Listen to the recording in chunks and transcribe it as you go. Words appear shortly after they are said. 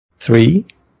3,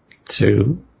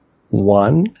 2,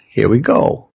 1, here we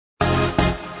go.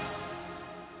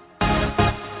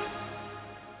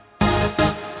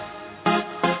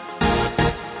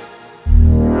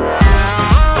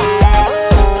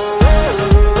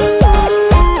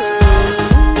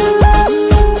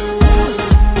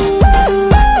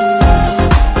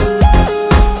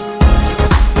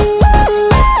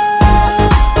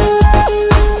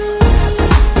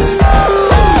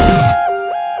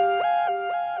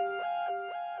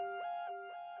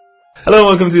 Hello and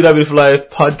welcome to the That Beautiful Life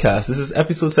podcast. This is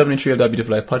episode 73 of That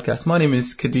Beautiful Life podcast. My name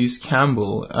is Caduce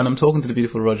Campbell and I'm talking to the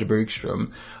beautiful Roger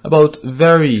Bergstrom about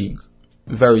very,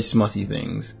 very smutty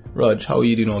things. Rog, how are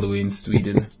you doing all the way in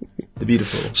Sweden? The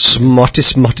beautiful. Smutty.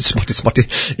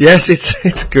 Yes,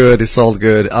 it's good. It's all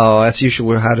good. As usual,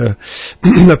 we had a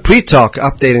pre-talk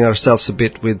updating ourselves a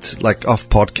bit with like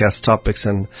off-podcast topics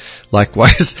and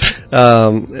likewise.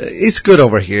 It's good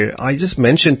over here. I just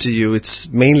mentioned to you,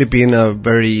 it's mainly been a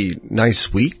very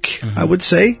nice week, I would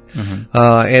say.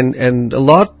 And a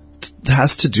lot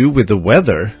has to do with the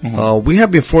weather. We have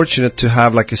been fortunate to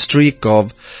have like a streak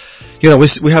of,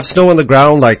 we have snow on the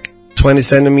ground, like 20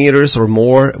 centimeters or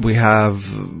more. We have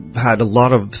had a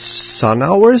lot of sun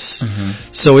hours.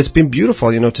 So it's been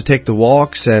beautiful, to take the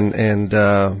walks and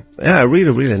really,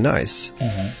 really nice.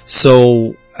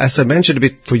 So as I mentioned a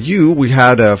bit for you, we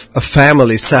had a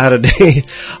family Saturday.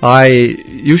 I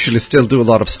usually still do a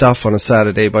lot of stuff on a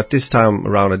Saturday, but this time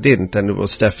around I didn't, and it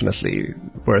was definitely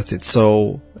worth it.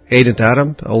 So Aiden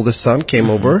Adam, oldest son,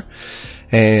 came over.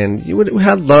 And we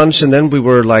had lunch, and then we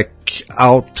were like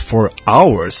out for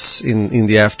hours in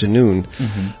the afternoon.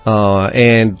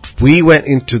 And we went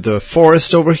into the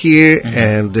forest over here,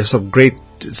 and there's some great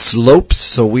slopes,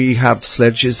 so we have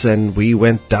sledges, and we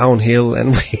went downhill,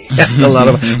 and we had a lot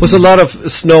of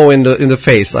snow in the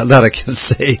face, that I can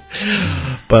say.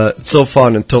 But so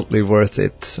fun and totally worth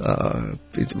it.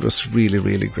 It was really,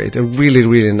 really great. A really,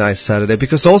 really nice Saturday,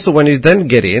 because also when you then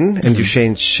get in and you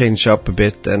change up a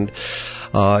bit, and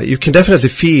you can definitely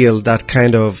feel that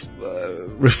kind of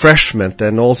refreshment,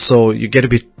 and also you get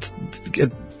a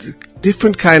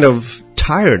different kind of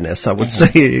tiredness, I would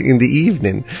say, in the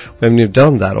evening when you've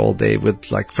done that all day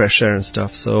with like fresh air and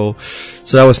stuff. So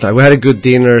that was nice. We had a good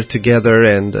dinner together,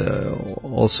 and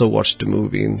also watched the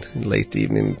movie in late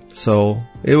evening. So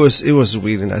it was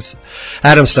really nice.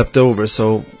 Adam slept over,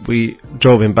 so we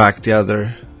drove him back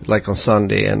like on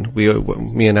Sunday, and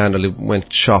me and Annalie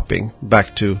went shopping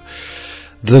back to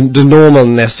the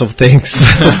normalness of things.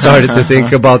 I started to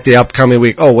think about the upcoming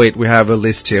week. Oh wait, we have a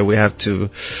list here. We have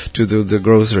to do the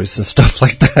groceries and stuff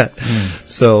like that.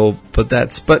 So,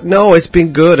 but no, it's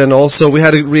been good. And also we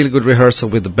had a really good rehearsal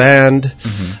with the band.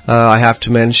 I have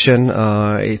to mention,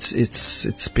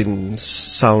 it's been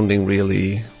sounding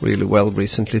really, really well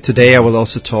recently. Today I will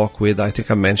also talk with, I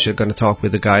think I mentioned, going to talk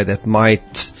with the guy that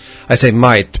might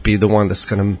be the one that's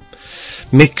going to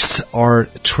mix our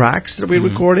tracks that we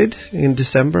recorded in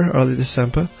early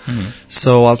December.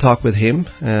 So I'll talk with him.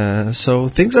 So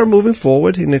things are moving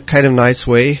forward in a kind of nice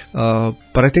way.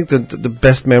 But I think that the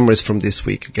best memories from this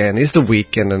week again is the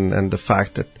weekend and the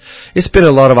fact that it's been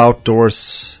a lot of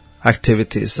outdoors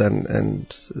activities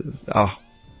and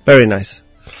very nice.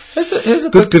 Here's a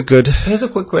good. Here's a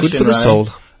quick question. Good for the soul.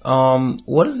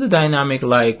 What is the dynamic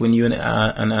like when you and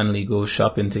Annalie go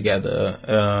shopping together?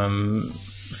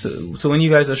 So when you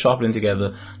guys are shopping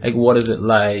together, like, what is it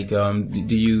like?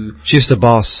 Do you... She's the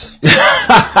boss.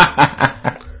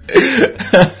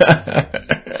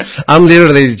 I'm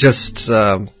literally just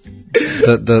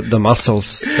the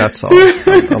muscles. That's all.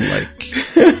 I'm like...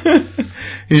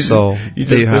 So you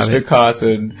just push the cart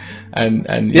and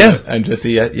just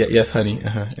say yes, honey,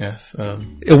 yes.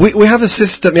 We have a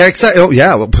system. Yeah, exactly. Oh,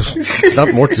 yeah. Well, it's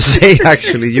not more to say.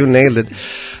 Actually, you nailed it.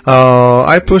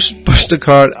 I push the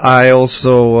cart. I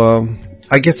also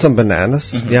I get some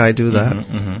bananas. Yeah, I do that.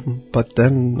 But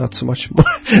then not so much more.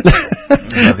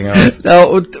 Nothing else.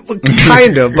 No,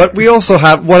 kind of. But we also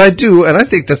have what I do, and I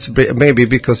think that's maybe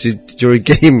because you're a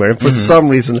gamer, and for some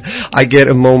reason I get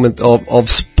a moment of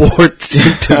sports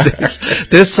into this.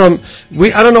 There's some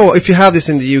I don't know if you have this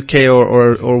in the UK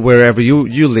or wherever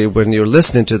you live when you're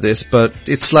listening to this, but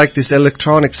it's like this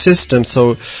electronic system,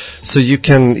 so you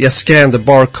can scan the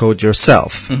barcode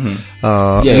yourself.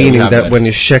 Meaning that when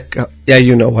you check,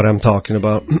 you know what I'm talking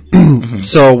about.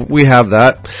 So we have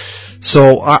that.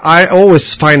 So I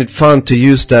always find it fun to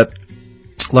use that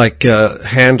like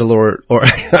handle or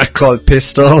I call it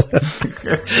pistol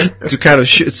to kind of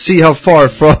see how far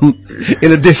from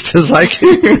in a distance I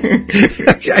can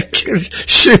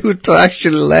shoot to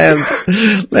actually land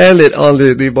it on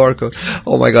the barcode.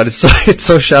 Oh my god, it's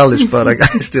so childish, but I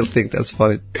still think that's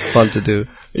fun to do.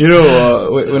 You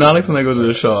know, when Alex and I go to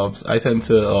the shops, I tend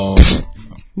to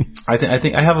I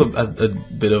think I have a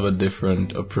bit of a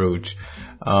different approach.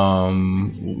 We go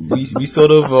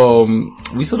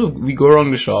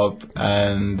around the shop,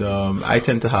 and I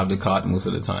tend to have the cart most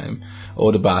of the time,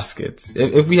 or the baskets.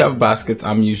 If we have baskets,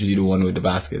 I'm usually the one with the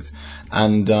baskets,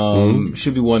 and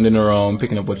she'll be wandering around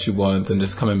picking up what she wants and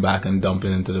just coming back and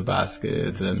dumping into the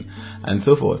basket and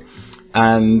so forth.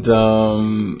 And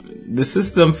the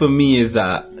system for me is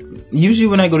that usually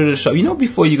when I go to the shop,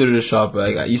 before you go to the shop,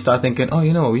 like, you start thinking,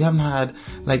 we haven't had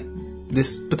like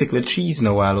this particular cheese in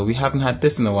a while, or we haven't had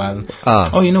this in a while.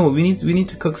 We need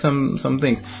to cook some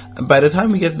things. By the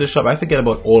time we get to the shop, I forget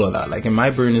about all of that. Like, in my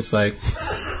brain, it's like,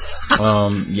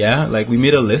 like we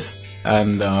made a list,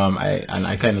 and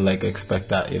I kind of like expect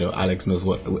that, Alex knows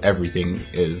what everything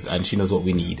is, and she knows what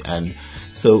we need, and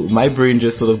so my brain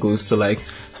just sort of goes to like,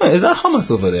 is that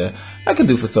hummus over there? I can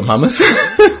do for some hummus.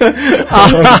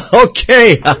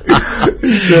 Okay.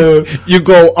 So you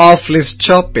go off list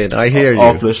shopping. I hear you.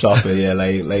 Off list shopping, yeah.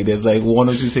 Like there's like one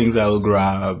or two things I will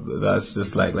grab. That's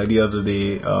just like the other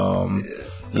day.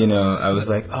 I was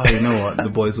like, you know what?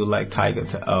 The boys would like tiger.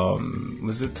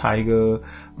 Was it tiger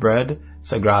bread?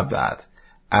 So I grabbed that,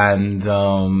 and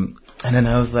then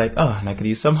I was like, and I could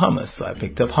use some hummus. So I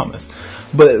picked up hummus.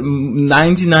 But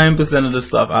 99% of the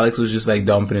stuff, Alex was just like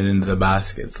dumping it into the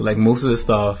basket. So like most of the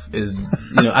stuff is,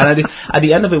 and at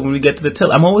the end of it, when we get to the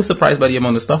till, I'm always surprised by the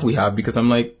amount of stuff we have, because I'm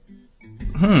like,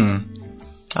 I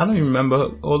don't even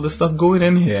remember all the stuff going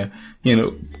in here,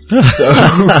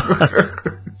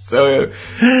 So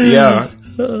yeah.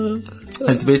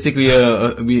 It's basically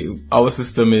our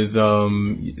system is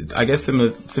I guess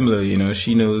similar.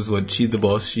 She knows she's the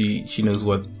boss. She knows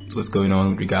what's going on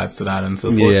with regards to that and so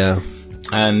forth. Yeah.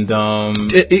 And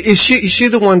is she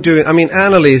the one doing? I mean,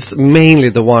 Annalise mainly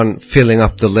the one filling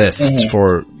up the list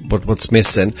for what's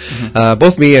missing.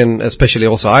 Both me and especially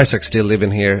also Isaac, still living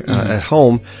here at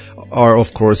home, are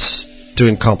of course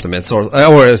doing compliments or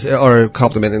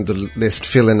complimenting the list,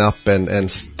 filling up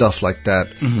and stuff like that.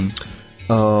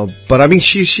 But I mean,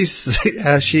 she has.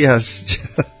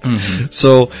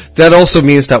 So that also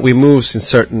means that we move in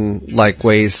certain like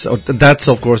ways. That's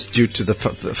of course due to the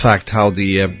fact how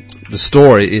the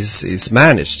store is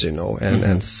managed,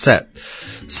 and set.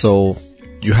 So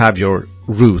you have your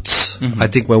routes. I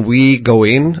think when we go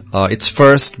in, it's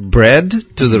first bread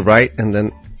to the right, and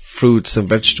then fruits and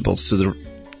vegetables to the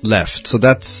left. So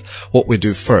that's what we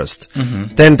do first.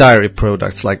 Then dairy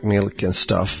products like milk and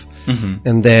stuff,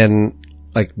 and then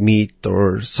like meat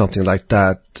or something like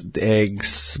that,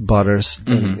 eggs, butters,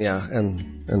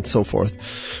 and so forth.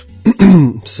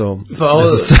 So for our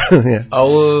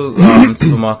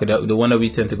supermarket, the one that we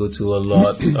tend to go to a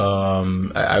lot,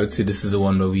 I would say this is the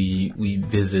one that we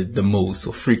visit the most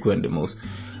or frequent the most.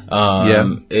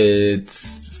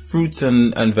 It's fruits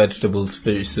and vegetables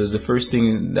first. So the first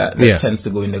thing that tends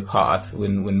to go in the cart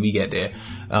when we get there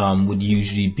would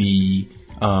usually be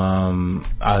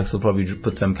Alex will probably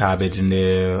put some cabbage in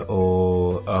there,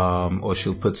 or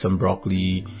she'll put some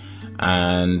broccoli,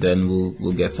 and then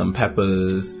we'll get some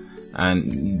peppers,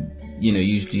 and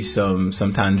usually some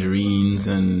tangerines,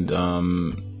 and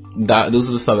those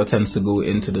are the stuff that tends to go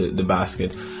into the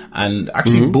basket. And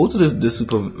actually both of the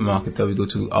supermarkets that we go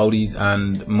to, Aldi's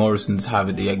and Morrison's, have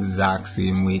it the exact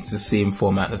same way. It's the same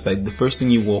format. It's like the first thing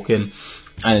you walk in,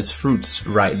 and it's fruits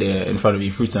right there in front of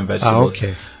you, fruits and vegetables.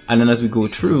 Okay. And then as we go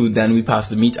through, then we pass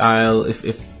the meat aisle.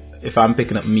 If I'm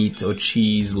picking up meat or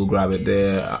cheese, we'll grab it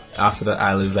there. After that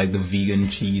aisle is like the vegan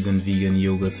cheese and vegan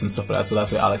yogurts and stuff like that. So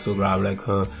that's where Alex will grab like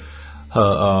her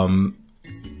her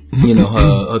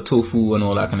tofu and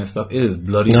all that kind of stuff. It is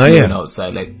bloody snowing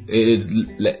outside. Like it is,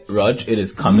 Raj, it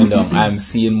is coming down. I'm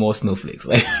seeing more snowflakes.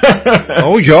 Like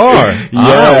oh, you are.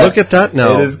 Yeah, look at that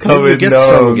now. It is coming Maybe get down.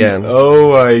 some again.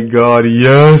 Oh my god,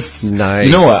 yes. Nice.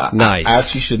 You know what? Nice. I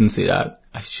actually shouldn't say that.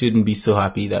 I shouldn't be so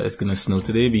happy that it's gonna snow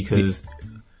today, because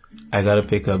I gotta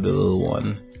pick up the little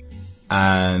one,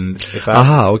 and if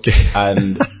I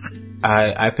and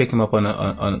I pick him up on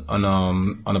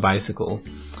a bicycle,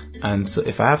 and so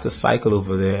if I have to cycle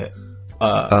over there,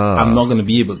 I'm not gonna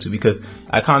be able to, because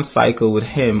I can't cycle with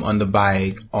him on the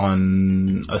bike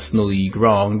on a snowy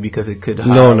ground, because it could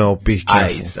have be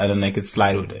ice, and then I could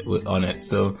slide on it.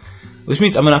 So, which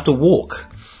means I'm gonna have to walk.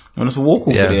 I'm going to walk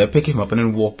over there, pick him up, and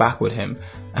then walk back with him.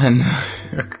 And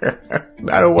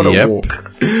I don't want to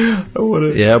walk.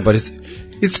 Yeah, but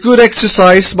it's good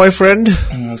exercise, my friend.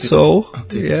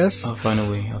 Yes. I'll find a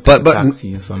way. I'll But- take a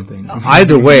taxi or something.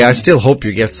 Either way, I still hope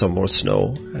you get some more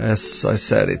snow. As I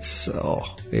said, it's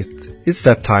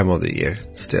that time of the year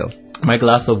still. My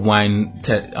glass of wine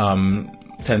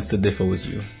tends to differ with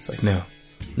you. It's like, no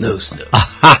snow.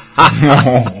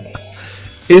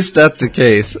 Is that the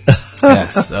case?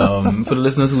 Yes. For the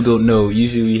listeners who don't know,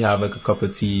 usually we have like a cup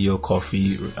of tea or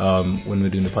coffee when we're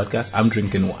doing the podcast. I'm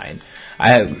drinking wine.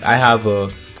 I have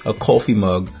a coffee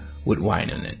mug with wine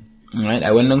in it. Right?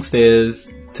 I went downstairs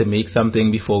to make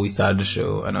something before we started the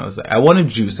show, and I was like, I wanted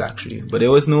juice actually, but there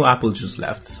was no apple juice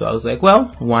left. So I was like, well,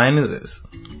 wine it is.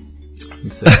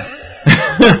 And so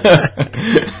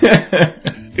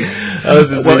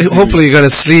hopefully you're gonna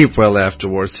sleep well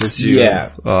afterwards, since you.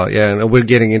 Yeah. And we're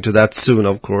getting into that soon,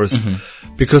 of course,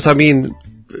 because how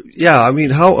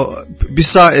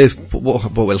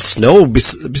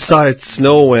besides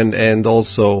snow and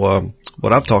also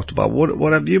what I've talked about,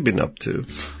 what have you been up to?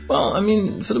 Well, I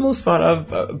mean, for the most part,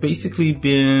 I've basically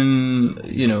been,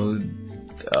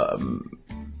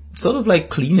 sort of like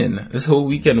cleaning. This whole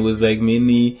weekend was like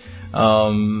mainly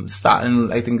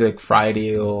starting, I think, like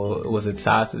Friday, or was it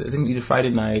Saturday? I think either Friday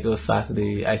night or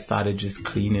Saturday, I started just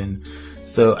cleaning.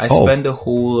 So I spent the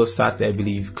whole of Saturday, I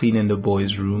believe, cleaning the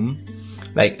boys' room.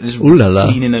 Like, just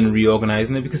cleaning and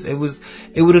reorganizing it, because it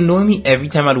would annoy me every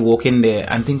time I'd walk in there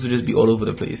and things would just be all over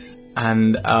the place.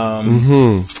 And,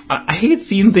 I hate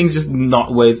seeing things just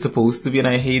not where it's supposed to be, and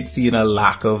I hate seeing a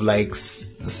lack of, like,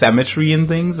 symmetry in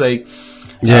things. Like,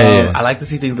 I like to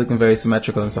see things looking very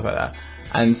symmetrical and stuff like that.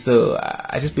 And so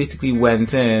I just basically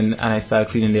went in and I started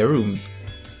cleaning their room.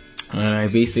 And I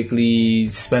basically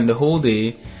spent the whole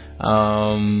day,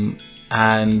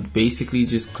 and basically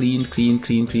just clean.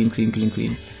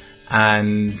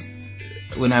 And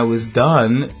when I was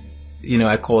done,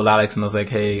 I called Alex and I was like,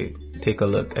 hey, take a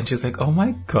look. And she was like, oh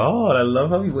my God, I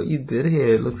love what you did here.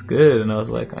 It looks good. And I was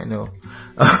like, I know.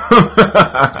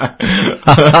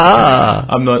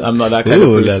 I'm not that kind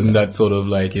of person that sort of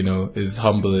like, is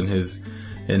humble in his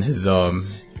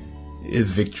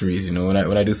victories.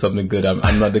 When I do something good,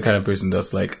 I'm not the kind of person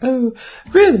that's like, oh,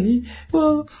 really?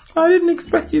 Well, I didn't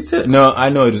expect you to. No, I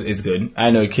know it's good.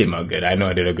 I know it came out good. I know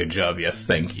I did a good job. Yes,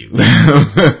 thank you.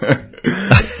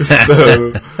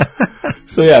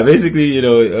 So yeah, basically,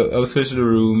 I was finishing the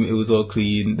room. It was all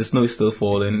clean. The snow is still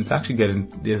falling. It's actually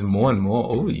there's more and more.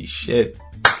 Holy shit.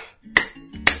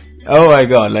 Oh my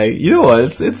God. Like, you know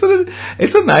what? It's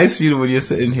a nice feeling when you're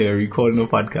sitting here recording a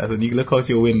podcast and you look out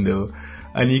your window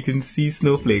and you can see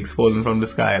snowflakes falling from the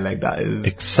sky. Like, that is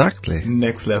exactly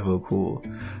next level cool.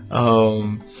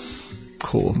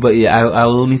 Cool. But yeah, I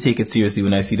will only take it seriously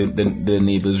when I see the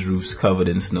neighbors' roofs covered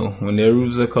in snow. When their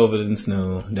roofs are covered in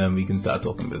snow, then we can start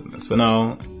talking business. For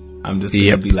now, I'm just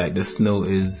gonna be like, the snow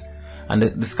is, and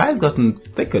the sky's gotten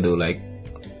thicker though. Like,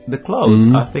 the clouds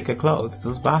are thicker clouds.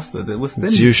 Those bastards. It was thin.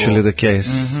 It's usually the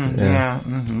case.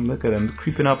 Look at them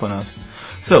creeping up on us.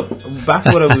 So back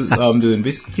to what I was doing.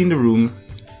 Basically, clean the room,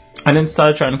 and then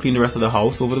started trying to clean the rest of the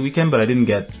house over the weekend. But I didn't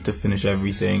get to finish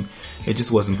everything. It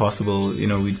just wasn't possible.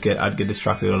 I'd get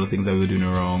distracted with other things that we were doing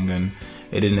wrong, and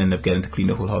it didn't end up getting to clean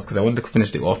the whole house because I wanted to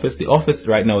finish the office. The office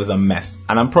right now is a mess,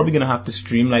 and I'm probably gonna have to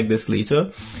stream like this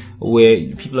later, where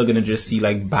people are gonna just see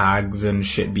like bags and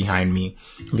shit behind me,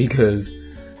 because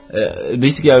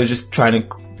basically I was just trying to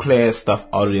clear stuff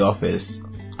out of the office,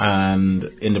 and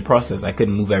in the process I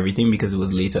couldn't move everything because it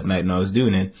was late at night and I was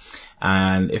doing it.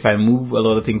 And if I move a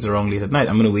lot of things around late at night,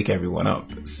 I'm gonna wake everyone up.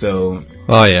 So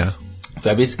So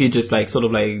I basically just like sort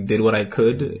of like did what I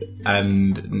could,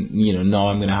 and now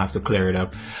I'm gonna have to clear it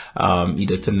up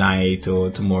either tonight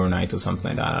or tomorrow night or something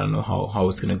like that. I don't know how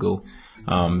it's gonna go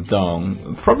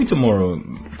down. Probably tomorrow,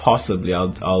 possibly.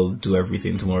 I'll do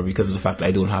everything tomorrow because of the fact that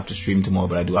I don't have to stream tomorrow,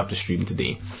 but I do have to stream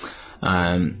today.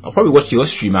 And I'll probably watch your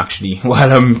stream actually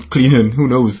while I'm cleaning. Who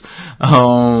knows?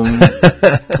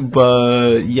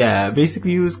 But yeah,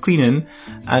 basically it was cleaning,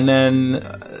 and then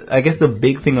I guess the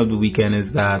big thing of the weekend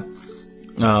is that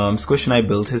Squish and I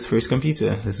built his first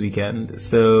computer this weekend.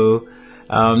 So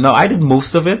no, I did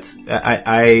most of it.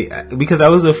 I because I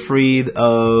was afraid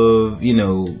of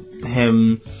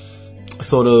him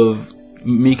sort of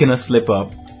making a slip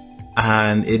up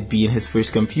and it being his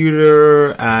first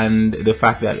computer, and the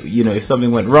fact that if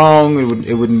something went wrong,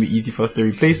 it wouldn't be easy for us to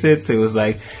replace it. So it was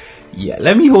like, yeah,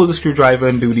 let me hold the screwdriver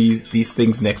and do these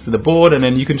things next to the board, and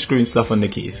then you can screw in stuff on the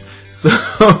case. So,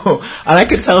 and I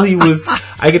could tell he was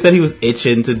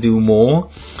itching to do more,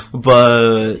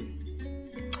 but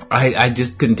I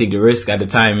just couldn't take the risk at the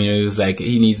time. You know, it was like,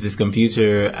 he needs this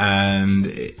computer,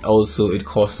 and also it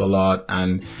costs a lot,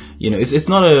 and you know, it's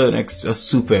not a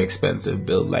super expensive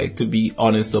build. Like, to be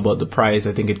honest about the price,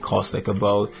 I think it costs like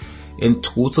about, in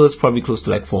total, it's probably close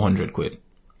to like 400 quid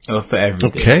for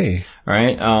everything. Okay.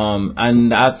 Right?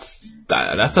 And that's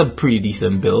a pretty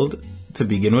decent build to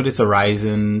begin with. It's a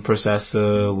Ryzen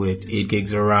processor with 8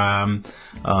 gigs of RAM,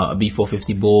 a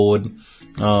B450 board,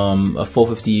 a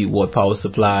 450 watt power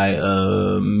supply,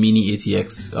 a mini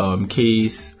ATX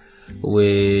case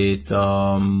with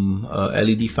a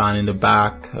LED fan in the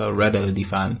back, a red LED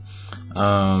fan.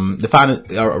 The fan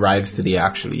arrives today,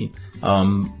 actually.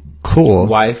 Cool.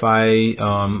 Wi-Fi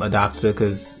adapter,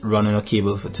 because running a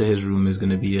cable to his room is going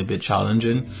to be a bit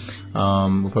challenging.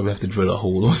 We'll probably have to drill a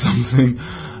hole or something.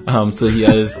 So he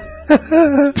has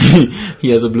a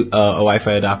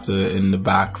Wi-Fi adapter in the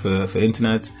back for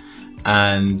internet,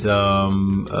 and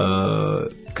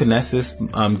Kinesis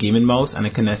gaming mouse, and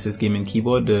a Kinesis gaming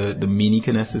keyboard, the mini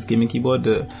Kinesis gaming keyboard.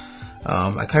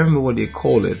 I can't remember what they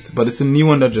call it, but it's a new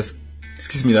one that that's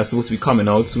supposed to be coming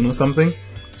out soon or something.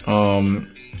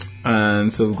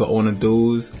 And so we've got one of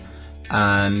those,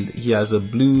 and he has a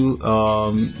blue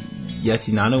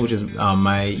Yeti Nano, which is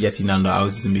my Yeti Nano I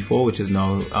was using before, which is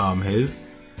now his.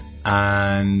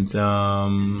 And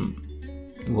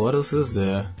what else is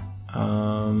there?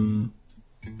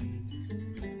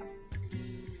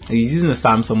 He's using a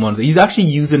Samsung monitor. He's actually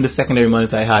using the secondary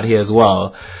monitor I had here as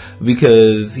well,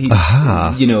 because he,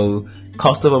 you know,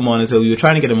 cost of a monitor. We were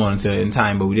trying to get a monitor in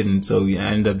time, but we didn't. So we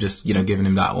ended up just, you know, giving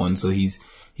him that one. So he's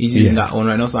using that one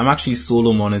right now. So I'm actually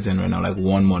solo monitoring right now, like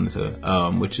one monitor,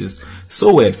 which is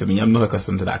so weird for me. I'm not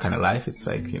accustomed to that kind of life. It's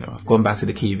like, you know, I've gone back to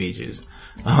the cave ages.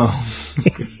 But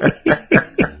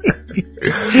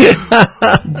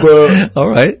all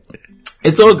right.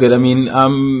 It's all good. I mean,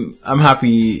 I'm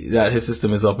happy that his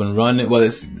system is up and running. Well,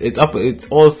 it's up, it's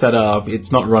all set up.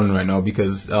 It's not running right now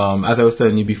because, as I was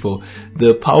telling you before,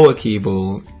 the power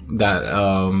cable that,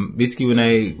 basically when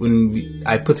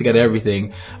I put together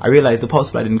everything, I realized the power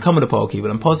supply didn't come with a power cable,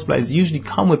 and power supplies usually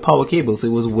come with power cables. So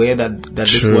it was weird that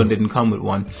this one didn't come with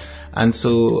one. And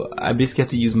so I basically had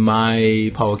to use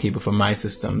my power cable from my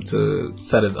system to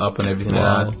set it up and everything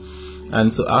like that.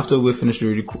 And so after we finish the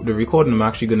recording, I'm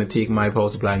actually going to take my power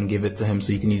supply and give it to him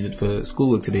so he can use it for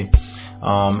schoolwork today.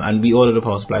 And we ordered a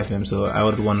power supply for him. So I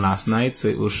ordered one last night, so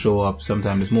it will show up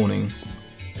sometime this morning,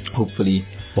 hopefully.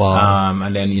 Wow.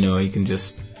 And then, you know, he can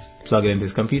just plug it into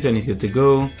his computer and he's good to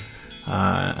go.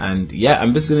 And yeah,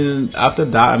 I'm just going to, after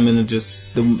that, I'm going to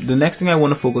just, the next thing I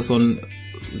want to focus on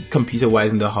computer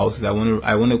wise in the house is I want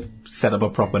to set up a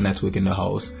proper network in the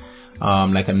house.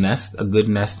 Like a good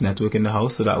Nest network in the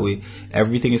house, so that way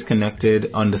everything is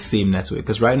connected on the same network.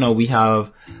 Because right now we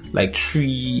have like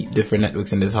 3 different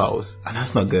networks in this house, and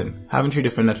that's not good. Having 3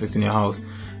 different networks in your house,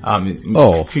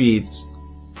 creates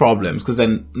problems, because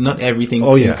then not everything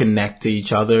can connect to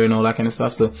each other and all that kind of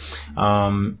stuff. So,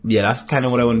 yeah, that's kind of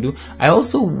what I want to do. I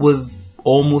also was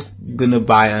almost gonna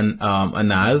buy a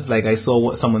NAS. Like, I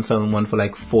saw someone selling one for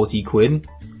like 40 quid,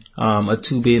 a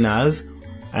 2-bay NAS.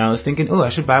 And I was thinking, I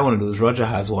should buy one of those. Roger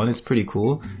has one. It's pretty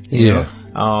cool. You know?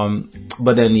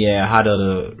 But then, I had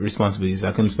other responsibilities.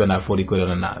 I couldn't spend that 40 quid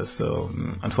on a NAS. So,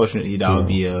 unfortunately, that would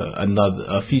be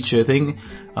a future thing.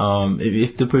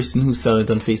 If the person who's selling it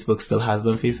on Facebook still has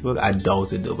it on Facebook, I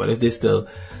doubt it though. But if they still,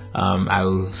 I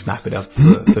will snap it up for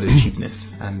the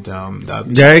cheapness. And,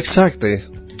 yeah, exactly.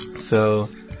 So,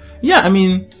 yeah, I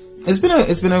mean, It's been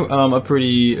a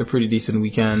pretty decent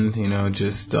weekend, you know,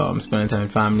 just spending time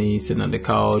with family, sitting on the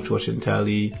couch, watching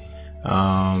telly,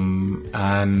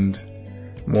 and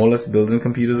more or less building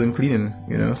computers and cleaning,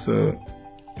 you know. So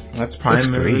that's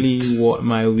primarily what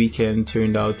my weekend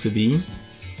turned out to be.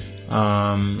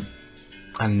 And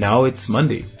now it's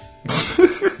Monday.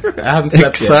 I haven't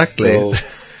slept yet, so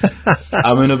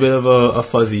I'm in a bit of a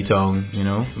fuzzy town, you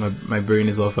know. My brain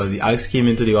is all fuzzy. Alex came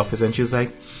into the office and she was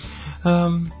like,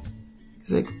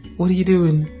 he's like, what are you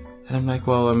doing? And I'm like,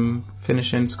 well, I'm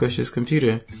finishing Squish's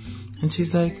computer. And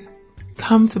she's like,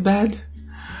 come to bed.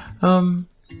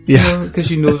 Because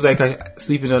she knows, like,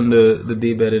 sleeping on the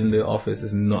day bed in the office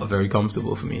is not very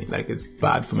comfortable for me. Like, it's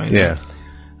bad for my neck. Yeah.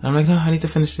 And I'm like, no, I need to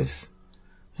finish this.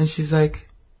 And she's like,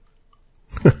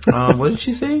 what did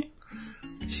she say?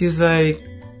 She's like,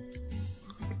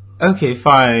 okay,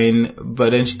 fine.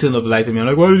 But then she turned off the light at me. I'm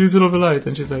like, why did you turn off the light?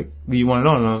 And she's like, do you want it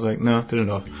on? And I was like, no, turn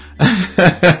it off.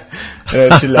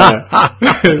 And she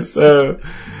laughed. So,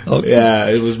 yeah,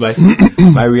 it was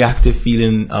my reactive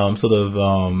feeling,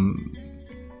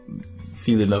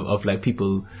 feeling of like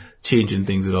people changing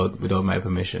things without my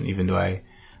permission, even though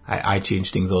I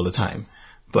change things all the time.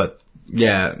 But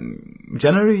yeah,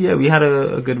 generally, yeah, we had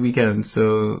a good weekend.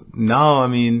 So now, I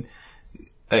mean,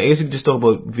 I guess we could just talk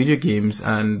about video games.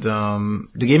 And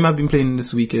the game I've been playing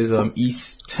this week is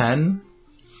Ys 10,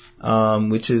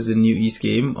 which is a new Ys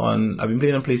game. I've been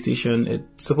playing on PlayStation.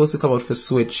 It's supposed to come out for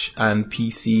Switch and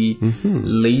PC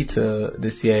later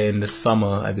this year in the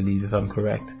summer, I believe, if I'm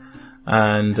correct.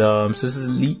 And so this is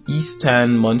Ys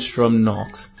 10 Monstrum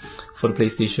Nox for the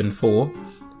PlayStation 4.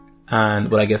 And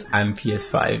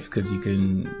PS5, because you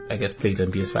can, I guess, play it on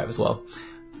PS5 as well.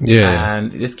 Yeah.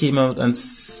 And this came out on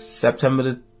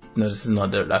September that's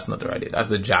not the right date. That's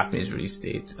the Japanese release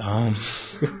date.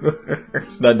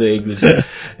 It's not the English.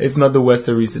 It's not the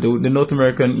Western release date. The North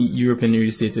American, European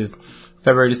release date is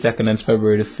February the 2nd and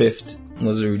February the 5th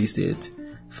was the release date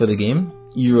for the game.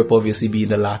 Europe obviously being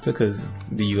the latter, because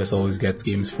the US always gets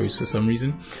games first for some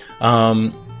reason.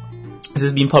 This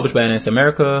is being published by NS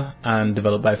America and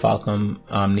developed by Falcom,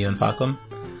 Neon Falcom.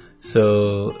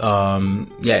 So,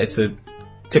 yeah, it's a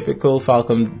typical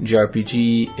Falcom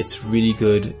JRPG. It's really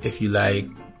good if you like,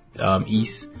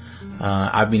 Ys.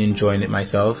 I've been enjoying it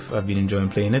myself. I've been enjoying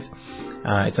playing it.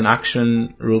 It's an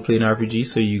action role-playing RPG,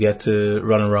 so you get to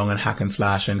run around and hack and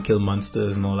slash and kill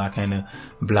monsters and all that kind of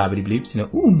blabbity bleeps. You know,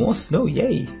 ooh, more snow,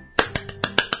 yay.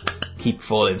 Keep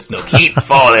falling, snow, keep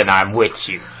falling, I'm with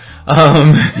you.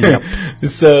 Yep.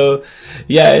 So,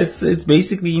 yeah, it's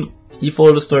basically, you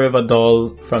follow the story of a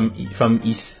doll from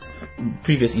Ys,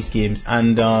 previous Ys games,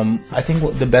 and I think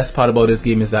what the best part about this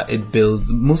game is that it builds,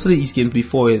 most of the Ys games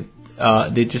before it,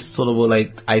 they just sort of were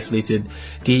like isolated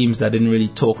games that didn't really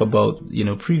talk about, you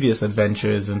know, previous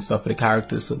adventures and stuff for the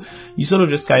characters. So you sort of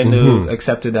just kind of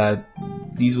accepted that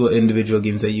these were individual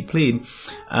games that you played.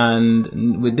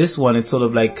 And with this one, it's sort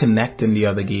of like connecting the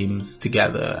other games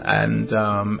together. And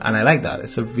I like that.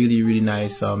 It's a really, really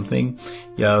nice, thing.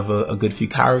 You have a good few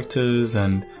characters,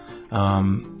 and,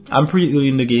 I'm pretty early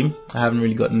in the game. I haven't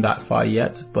really gotten that far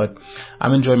yet, but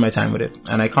I'm enjoying my time with it.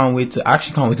 And I can't wait to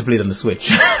play it on the Switch.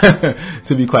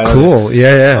 To be quite cool. honest.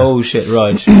 Yeah. Oh shit,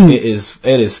 Raj. it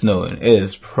is snowing. It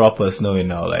is proper snowing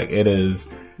now. Like, it is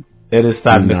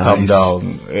starting to come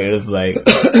down. It is like,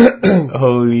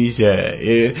 holy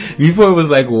shit. Before it was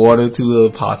like one or two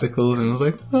little particles, and it was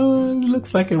like, oh, it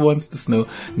looks like it wants to snow.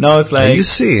 Now it's like, you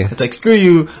see, it's like, screw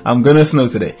you, I'm gonna snow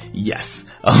today. Yes.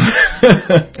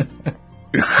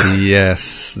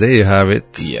 Yes, there you have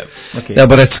it. Yeah. Okay. Yeah,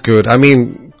 but that's good. I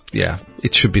mean, yeah,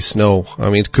 it should be snow. I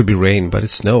mean, it could be rain, but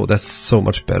it's snow. That's so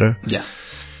much better. Yeah.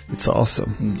 It's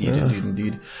awesome.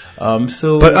 Indeed.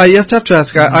 But I just have to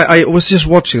ask, I was just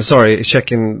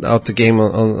checking out the game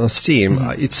on Steam.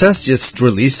 It says just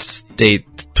release date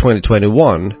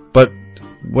 2021, but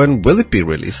when will it be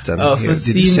released then? For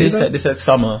Steam, they said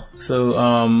summer. So,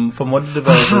 from what the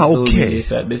developers told me,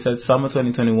 they said summer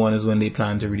 2021 is when they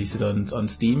plan to release it on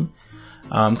Steam.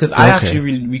 Cause I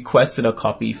actually requested a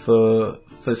copy for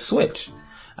Switch.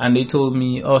 And they told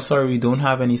me, oh, sorry, we don't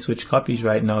have any Switch copies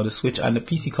right now. The Switch and the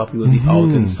PC copy will be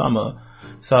out in summer.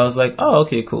 So I was like, oh,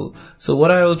 okay, cool. So what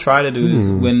I will try to do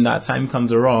is when that time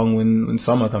comes around, when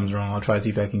summer comes around, I'll try to see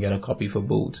if I can get a copy for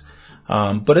both.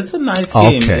 But it's a nice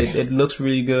game. It looks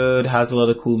really good, has a lot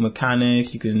of cool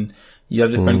mechanics. You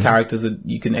have different characters that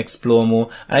you can explore more.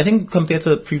 And I think compared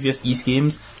to previous Ys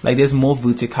games, like, there's more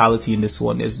verticality in this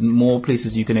one. There's more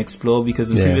places you can explore, because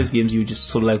in previous games you just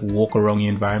sort of like walk around your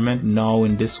environment. Now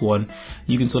in this one,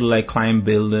 you can sort of like climb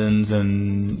buildings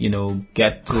and, you know,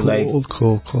 get to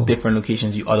cool. different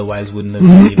locations you otherwise wouldn't have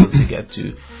been able to get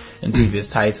to in previous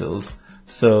titles.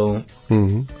 So,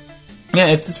 yeah,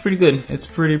 it's pretty good. It's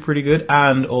pretty good.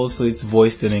 And also it's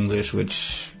voiced in English,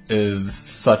 which is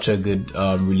such a good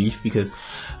relief, because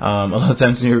a lot of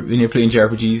times when you're playing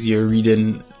JRPGs, you're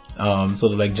reading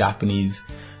sort of like Japanese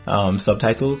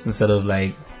subtitles instead of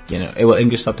like, you know,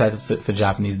 English subtitles for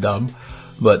Japanese dub,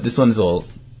 but this one is all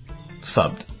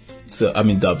subbed. So I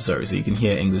mean dubbed, sorry. So you can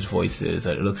hear English voices,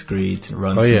 and it looks great, it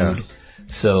runs smooth.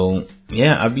 So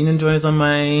yeah, I've been enjoying it on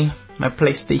my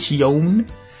PlayStation.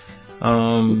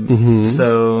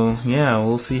 So yeah,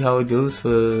 we'll see how it goes for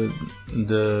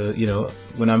the, you know,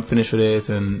 when I'm finished with it,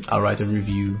 and I'll write a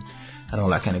review and all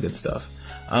that kind of good stuff.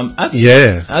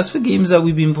 As for games that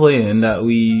we've been playing that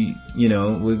we're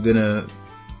gonna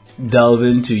delve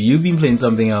into, you've been playing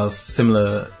something else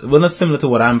similar, well, not similar to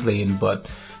what I'm playing, but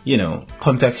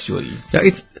contextually. So. Yeah,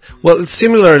 it's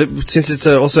similar since it's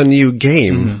also a new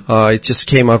game. It just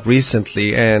came out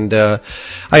recently, and I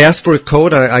asked for a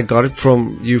code. I got it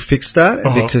from You Fix That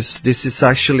because this is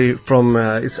actually from.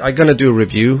 I'm gonna do a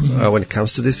review when it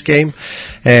comes to this game,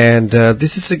 and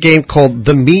this is a game called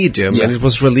The Medium, and it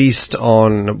was released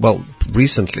on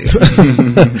recently,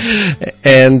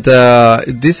 and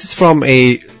this is from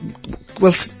a.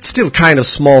 Well, still kind of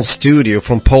small studio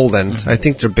from Poland. I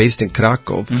think they're based in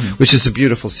Krakow, which is a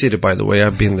beautiful city, by the way.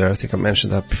 I've been there. I think I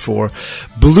mentioned that before.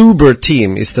 Bluebird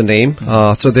Team is the name.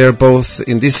 So they're both,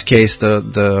 in this case,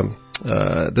 the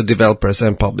developers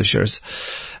and publishers.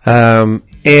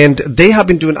 And they have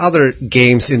been doing other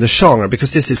games in the genre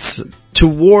because this is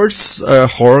towards a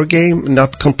horror game,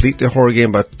 not completely a horror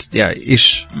game, but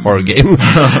ish horror game.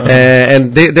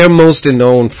 And they're mostly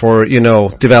known for,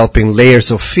 developing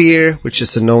Layers of Fear, which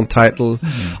is a known title,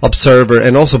 Observer,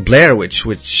 and also Blair Witch,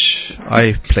 which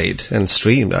I played and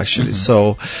streamed actually.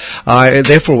 So I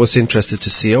therefore was interested to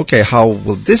see, okay, how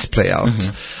will this play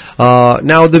out?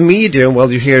 Now The Medium,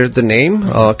 you hear the name,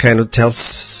 kind of tells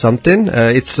something.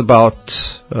 It's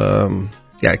about,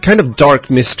 kind of dark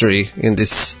mystery in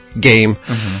this game,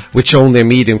 which only a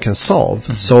medium can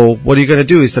solve. So what you're going to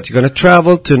do is that you're going to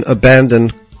travel to an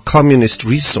abandoned communist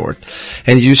resort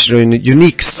and use your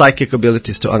unique psychic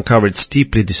abilities to uncover its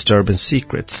deeply disturbing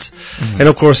secrets. And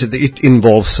of course it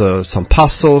involves some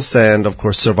puzzles and of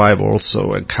course survival,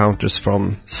 also encounters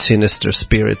from sinister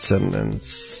spirits and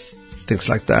things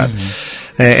like that.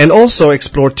 And also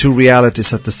explore two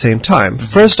realities at the same time.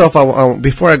 First off,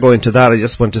 before I go into that, I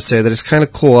just want to say that it's kind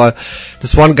of cool.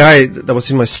 This one guy that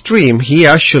was in my stream, he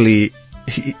actually,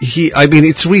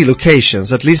 it's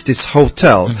relocations, at least this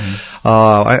hotel.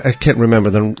 I can't remember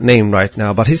the name right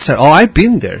now, but he said, I've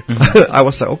been there. I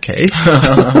was like, okay.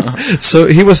 So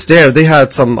he was there. They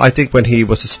had some, I think when he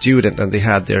was a student and they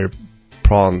had their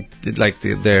prom, like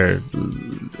their,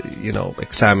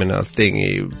 examiner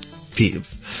thingy,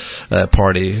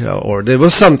 party, or there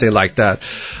was something like that.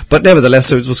 But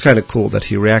nevertheless, it was kind of cool that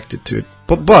he reacted to it.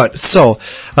 But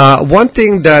one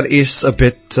thing that is a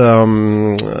bit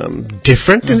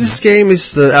different in this game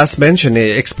is, as mentioned,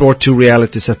 explore two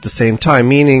realities at the same time.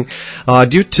 Meaning,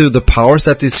 due to the powers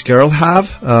that this girl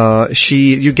have,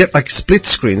 you get like split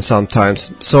screen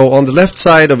sometimes. So on the left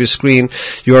side of your screen,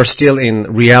 you are still in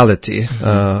reality,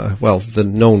 the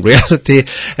known reality,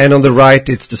 and on the right,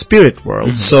 it's the spirit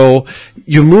world. So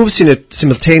you move in it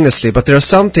simultaneously, but there are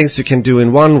some things you can do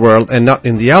in one world and not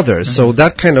in the other. So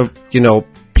that kind of,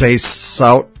 plays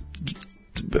out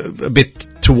a bit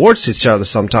towards each other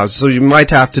sometimes. So you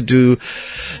might have to do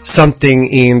something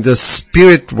in the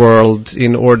spirit world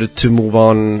in order to move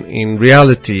on in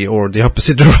reality, or the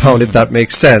opposite around, if that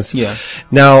makes sense. Yeah.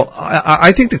 Now,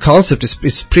 I think the concept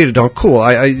is pretty darn cool.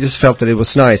 I just felt that it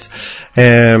was nice.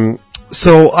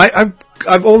 So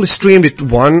I've only streamed it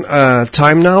one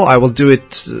time now. I will do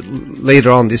it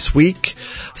later on this week.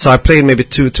 So I played maybe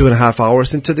 2.5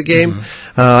 hours into the game.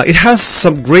 It has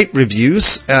some great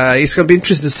reviews. It's going to be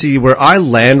interesting to see where I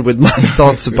land with my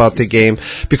thoughts about the game.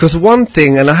 Because one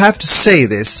thing, and I have to say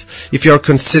this, if you're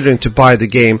considering to buy the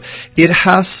game, it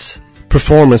has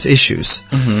performance issues,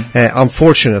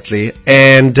 unfortunately.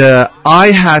 And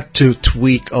I had to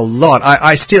tweak a lot.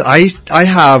 I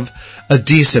have a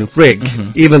decent rig,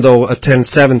 even though a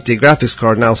 1070 graphics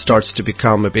card now starts to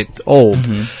become a bit old.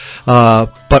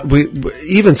 But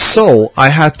even so, I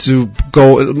had to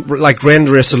go, like,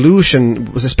 render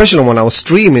resolution, especially when I was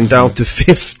streaming, down to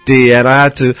 50, and I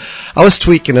was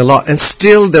tweaking a lot, and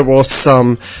still there was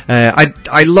some,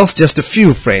 I lost just a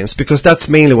few frames, because that's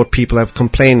mainly what people have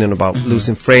complaining about,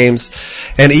 losing frames.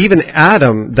 And even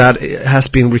Adam, that has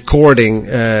been recording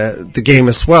the game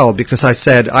as well, because I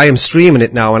said, I am streaming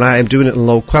it now, and I am doing it in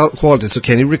low quality, so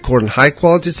can you record in high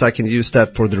quality so I can use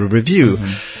that for the review?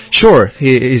 Sure,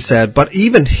 he said, but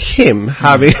even him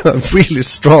having a really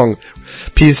strong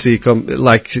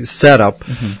PC setup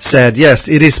said, yes,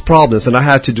 it is problems, and I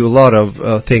had to do a lot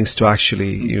of things to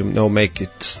actually, make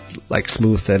it like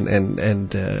smooth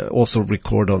and also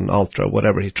record on ultra,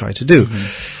 whatever he tried to do.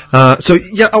 So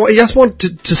yeah, I just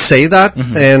wanted to say that,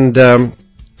 and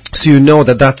so you know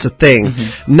that that's a thing.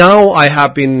 Now I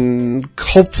have been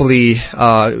hopefully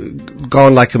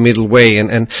gone like a middle way,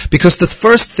 and because the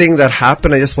first thing that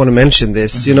happened, I just want to mention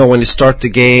this. When you start the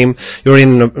game, you're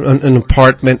in an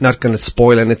apartment. Not going to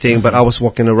spoil anything, but I was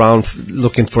walking around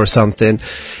looking for something,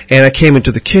 and I came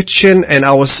into the kitchen, and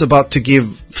I was about to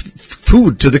give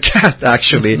food to the cat,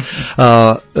 actually.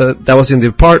 That was in the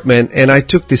apartment, and I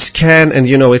took this can, and,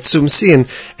 it zooms in.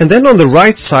 And then on the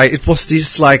right side, it was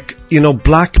these, black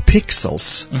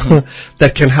pixels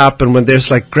that can happen when there's,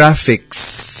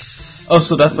 graphics. Oh,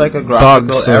 so that's like a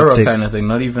graphical error kind of thing,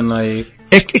 not even like...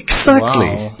 Exactly.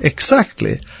 Wow.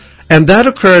 Exactly. And that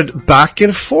occurred back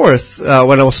and forth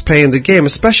when I was playing the game,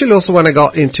 especially also when I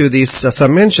got into these, as I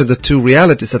mentioned, the two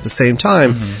realities at the same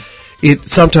time. It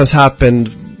sometimes happened,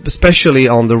 especially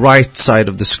on the right side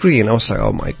of the screen. I was like,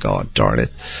 oh my god, darn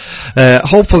it.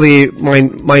 Hopefully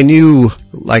my new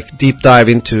deep dive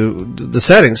into the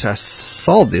settings has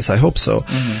solved this. I hope so.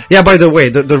 Yeah, by the way,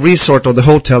 the resort or the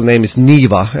hotel name is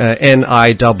Niwa,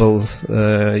 Niwa.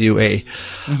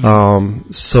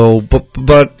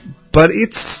 But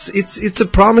it's a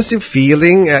promising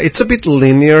feeling. It's a bit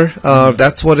linear.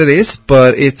 That's what it is.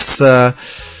 But it's I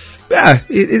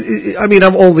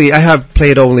have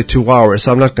played only 2 hours,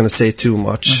 so I'm not going to say too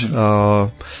much.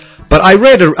 But I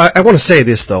want to say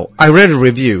this though. I read a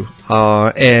review,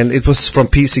 and it was from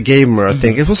PC Gamer. I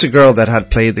think it was a girl that had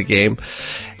played the game,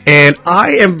 and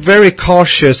I am very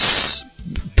cautious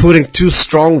putting too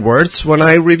strong words when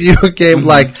I review a game.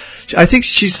 I think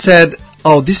she said,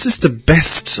 oh, this is the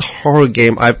best horror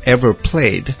game I've ever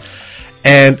played.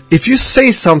 And if you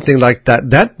say something like that,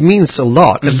 that means a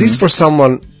lot, at least for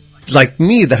someone like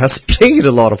me that has played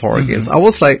a lot of horror games. I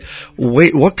was like,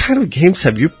 wait, what kind of games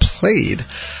have you played?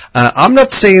 I'm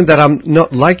not saying that I'm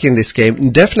not liking this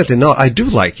game. Definitely not. I do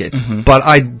like it. But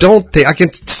I don't think, I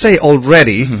can say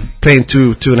already, playing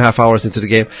 2.5 hours into the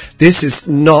game, this is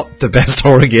not the best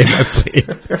horror game I played.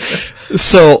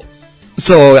 So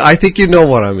I think you know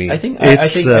what I mean. I think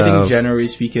generally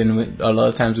speaking, a lot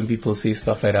of times when people say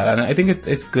stuff like that, and I think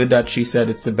it's good that she said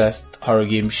it's the best horror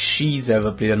game she's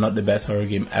ever played and not the best horror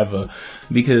game ever,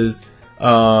 because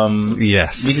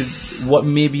because what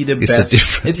may be the best,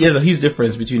 there's a huge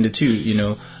difference between the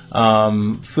two.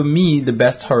 For me, the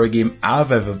best horror game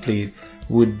I've ever played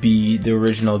would be the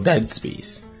original Dead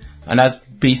Space, and that's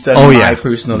based on my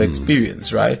personal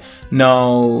experience. Right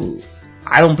now,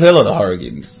 I don't play a lot of horror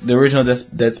games. The original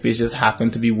Dead Space just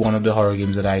happened to be one of the horror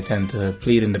games that I tend to have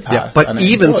played in the past. Yeah, but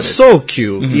even so,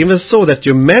 Q, even so that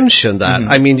you mentioned that,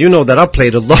 I mean, that I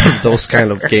played a lot of those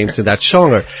kind of games in that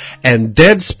genre, and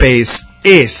Dead Space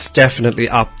is definitely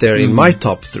up there in my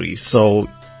top 3. So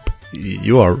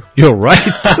you're right.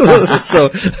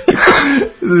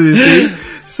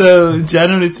 So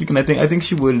generally speaking, I think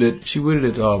she worded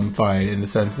it fine in the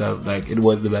sense that it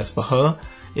was the best for her.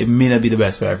 It may not be the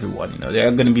best for everyone. There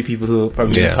are going to be people who are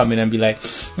probably going to come in and be like,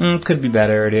 could be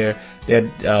better. There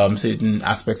are certain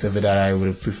aspects of it that I would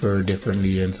have preferred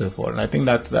differently and so forth. And I think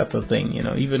that's a thing.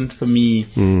 Even for me,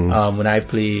 when I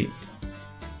play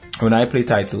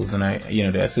titles, and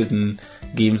there are certain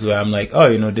games where I'm like,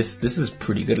 oh, this is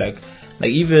pretty good. Like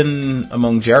even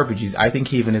among JRPGs, I think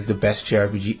Haven is the best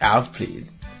JRPG I've played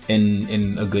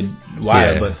in a good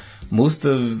while. But most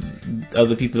of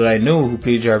other people that I know who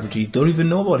play JRPGs don't even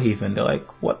know about Haven. They're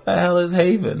like, what the hell is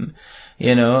Haven?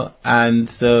 And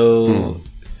so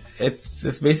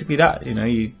it's basically that,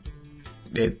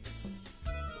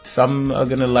 some are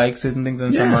gonna like certain things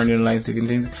and some aren't gonna like certain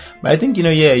things. But I think, you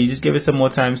just give it some more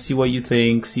time, see what you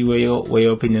think, see where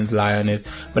your opinions lie on it.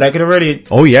 But I can already,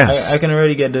 I can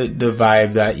already get the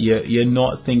vibe that you're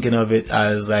not thinking of it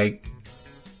as like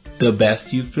the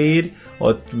best you've played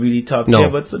or really top tier,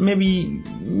 but maybe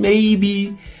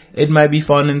it might be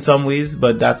fun in some ways,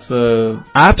 but that's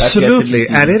absolutely,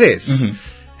 and it is.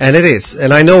 And it is.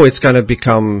 And I know it's going to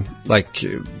become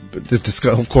this,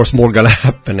 of course, more going to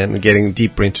happen and getting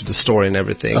deeper into the story and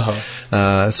everything.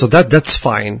 So that's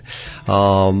fine.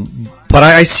 But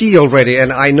I see already,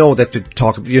 and I know that to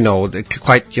talk,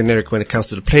 quite generic when it comes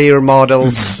to the player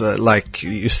models.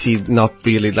 You see, not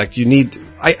really, you need,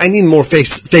 I need more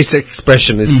face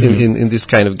expression in this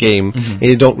kind of game. And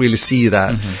you don't really see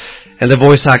that. And the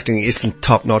voice acting isn't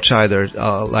top notch either.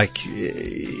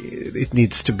 It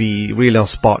needs to be really on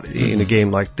spot in a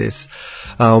game like this.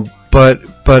 But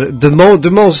the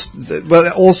most,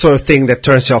 also a thing that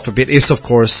turns you off a bit is, of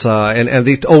course, and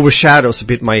it overshadows a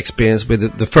bit my experience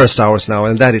with the first hours now,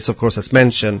 and that is, of course, as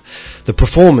mentioned, the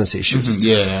performance issues.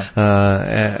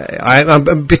 I'm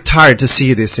a bit tired to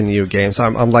see this in new games.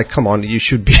 I'm like, come on, you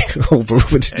should be over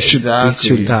with it. This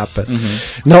shouldn't happen.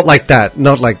 Not like that.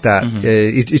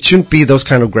 It shouldn't be those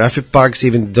kind of graphic bugs,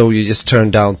 even though you just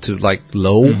turn down to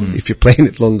low, if you're playing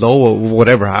it on low or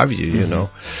whatever have you, you know.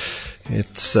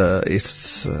 It's I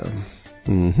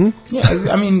mean,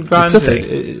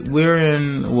 granted, we're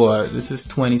in this is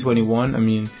 2021. I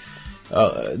mean,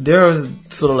 there are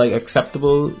sort of like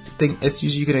acceptable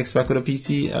issues you can expect with a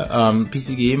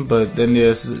PC game, but then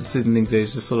there's certain things that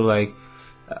it's just sort of like,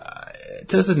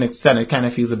 to a certain extent, it kind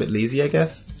of feels a bit lazy, I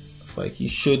guess. It's like you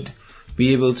should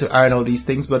be able to iron out these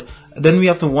things, but then we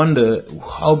have to wonder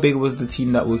how big was the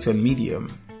team that worked on Medium,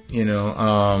 you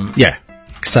know? Yeah.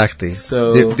 Exactly.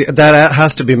 So that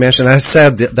has to be mentioned. I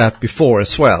said that before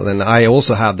as well, and I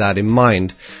also have that in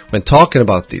mind when talking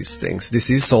about these things.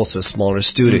 This is also a smaller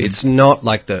studio. Mm-hmm. It's not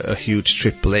like a huge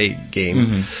AAA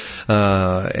game,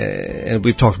 and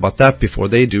we've talked about that before.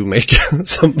 They do make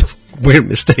some weird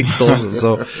mistakes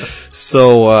also.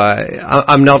 So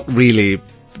I'm not really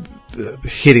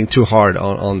hitting too hard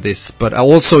on this, but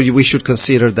also we should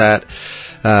consider that.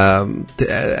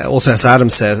 Also, as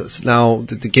Adam says, now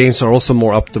the games are also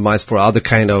more optimized for other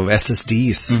kind of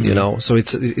SSDs, you know. So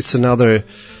it's another.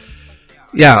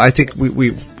 Yeah, I think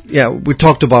we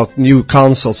talked about new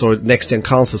consoles or next gen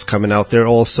consoles coming out. They're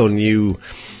also new.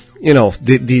 You know,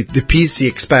 the PC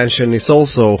expansion is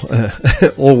also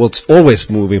always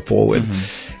moving forward,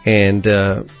 and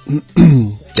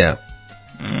yeah,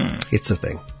 it's a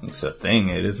thing. It's a thing.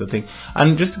 It is a thing.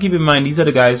 And just to keep in mind, these are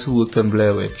the guys who worked on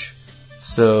Blair Witch.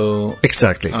 So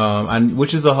exactly, and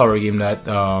which is a horror game that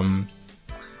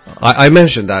I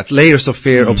mentioned that Layers of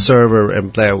Fear, Observer,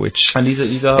 and Blair Witch. And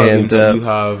these are horror games that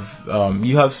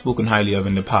you have spoken highly of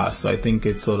in the past. So I think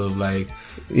it's sort of like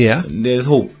there's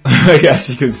hope, I guess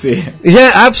you could say.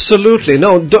 Yeah, absolutely.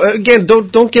 No,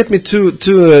 don't get me too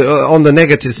on the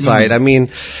negative side. I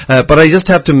mean, but I just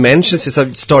have to mention, since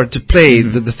I've started to play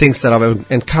the things that I've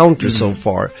encountered so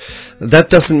far.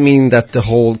 That doesn't mean that the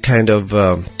whole kind of,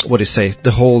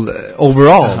 the whole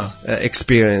overall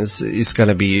experience is going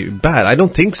to be bad. I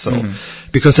don't think so.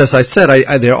 Because as I said,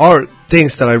 there are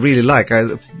things that I really like.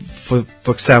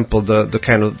 For example, the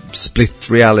kind of split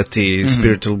reality,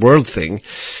 spiritual world thing.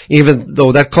 Even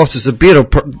though that causes a bit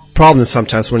of problems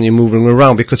sometimes when you're moving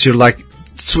around, because you're like,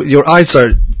 your eyes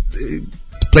are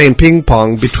playing ping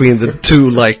pong between the two,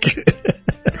 like,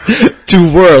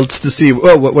 two worlds to see,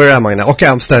 where am I now? Okay,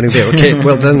 I'm standing there. Okay,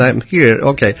 well then I'm here.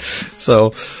 Okay.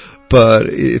 So, but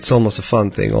it's almost a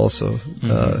fun thing also.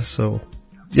 So,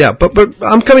 yeah, but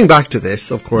I'm coming back to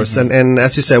this, of course. And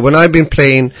as you said, when I've been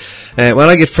playing, when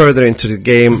I get further into the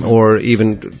game or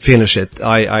even finish it,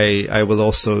 I will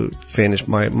also finish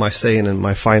my saying and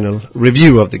my final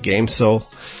review of the game. So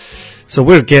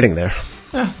we're getting there.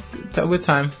 Yeah, with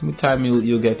time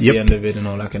you'll get to the end of it and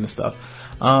all that kind of stuff.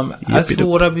 As for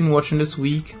what I've been watching this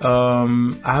week,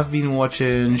 I've been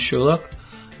watching Sherlock.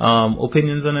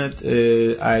 Opinions on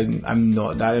it, I'm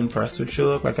not that impressed with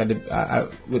Sherlock. Like I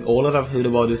with all that I've heard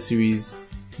about this series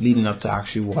leading up to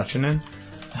actually watching it,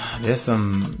 there's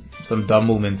some dumb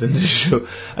moments in this show.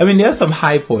 I mean, there's some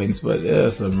high points, but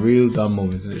there's some real dumb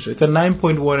moments in this show. It's a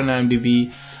 9.1 on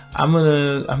IMDb. I'm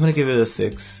gonna give it a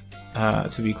 6.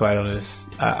 To be quite honest,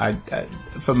 I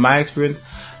from my experience,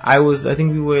 I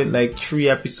think we were like 3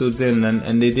 episodes in,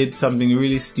 and they did something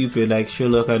really stupid like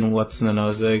Sherlock and Watson, and I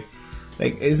was like,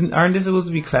 aren't they supposed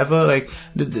to be clever? Like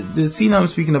the scene I'm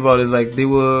speaking about is like they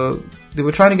were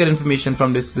trying to get information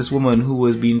from this woman who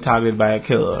was being targeted by a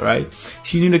killer, right?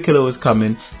 She knew the killer was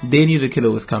coming. They knew the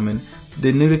killer was coming.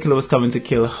 They knew the killer was coming to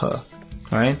kill her,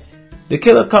 right? The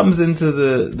killer comes into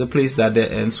the place that they're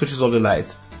in, switches off the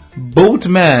lights. Both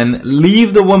men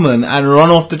leave the woman and run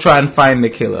off to try and find the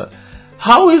killer.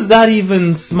 How is that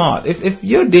even smart? If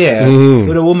you're there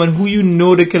with a woman who you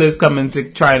know the killer is coming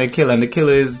to try and kill, and the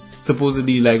killer is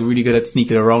supposedly like really good at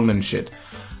sneaking around and shit,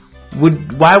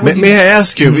 why would May I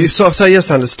ask you? So I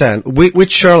just understand.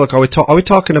 Which Sherlock are we talking? Are we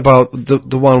talking about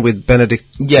the one with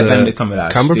Benedict? Yeah, Benedict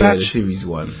Cumberbatch. Cumberbatch? The series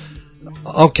 1.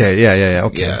 Okay, yeah.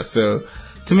 Okay. Yeah. So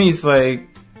to me, it's like,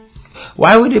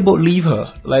 why would they both leave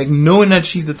her, like knowing that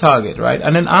she's the target, right?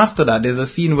 And then after that, there's a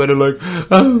scene where they're like,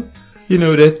 oh, you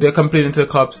know, they're complaining to the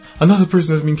cops. Another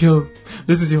person has been killed.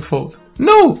 This is your fault.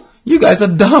 No, you guys are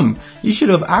dumb. You should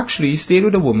have actually stayed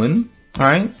with a woman,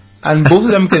 right? And both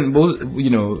of them can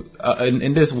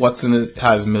in this, Watson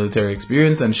has military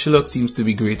experience and Sherlock seems to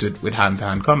be great with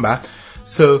hand-to-hand combat.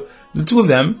 So the two of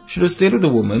them should have stayed with the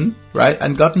woman, right,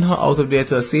 and gotten her out of there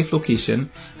to a safe location,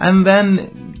 and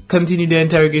then continued their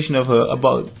interrogation of her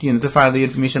about, to find the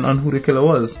information on who the killer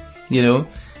was,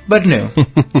 But no,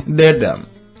 they're dumb.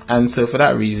 And so for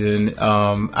that reason,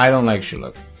 I don't like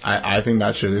Sherlock. I think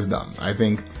that show is dumb. I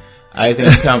think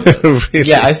really?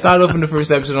 Yeah, I started off in the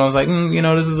first episode and I was like,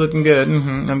 this is looking good.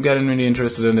 I'm getting really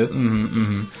interested in this.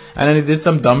 And then it did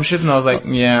some dumb shit and I was like,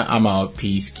 yeah, I'm out.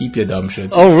 Peace. Keep your dumb shit.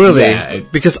 Oh, really? Yeah,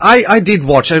 because I did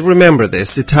watch. I remember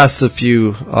this. It has a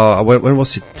few. When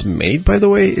was it made? By the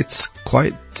way, it's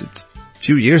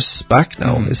few years back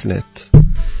now, isn't it?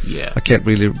 Yeah. I can't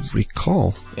really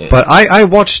recall. Yeah. But I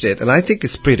watched it, and I think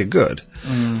it's pretty good.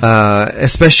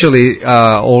 Especially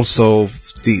also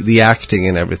the acting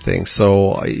and everything.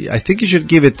 So I think you should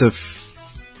give it a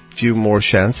few more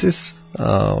chances.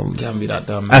 Can't be that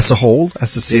dumb. As a whole,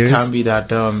 as a series. They can't be that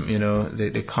dumb, you know.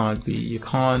 They can't be. You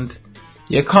can't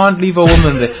leave a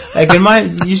woman there. Like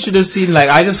you should have seen. Like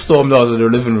I just stormed out of the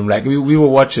living room. Like we were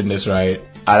watching this, right?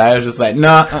 And I was just like,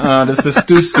 nah, this is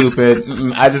too stupid.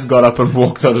 I just got up and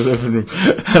walked out of the living room.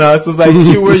 And I was just like,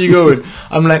 Q, where you going?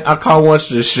 I'm like, I can't watch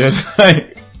this shit.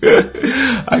 Like,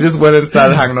 I just went and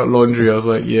started hanging out laundry. I was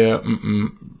like, yeah,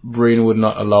 brain would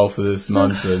not allow for this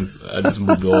nonsense. I just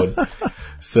moved on.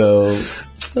 So,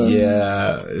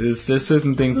 yeah, there's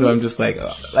certain things that I'm just like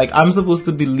I'm supposed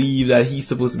to believe that he's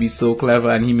supposed to be so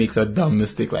clever and he makes a dumb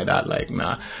mistake like that. Like,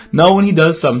 nah. Now when he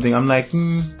does something, I'm like,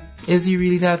 is he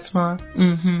really that smart?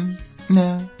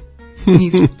 No.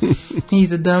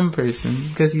 He's a dumb person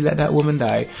because he let that woman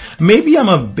die. Maybe I'm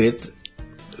a bit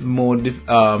more,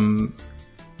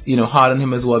 hard on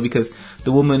him as well because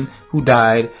the woman who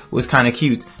died was kind of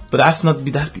cute. But that's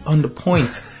beyond the point.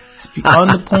 It's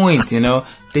beyond the point, you know.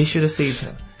 They should have saved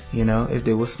her, you know, if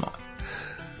they were smart.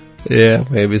 Yeah,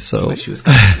 maybe so. But she was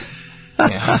kind of,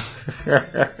 yeah.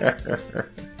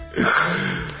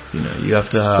 You know, you have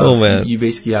to have. Oh man! You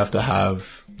basically have to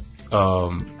have.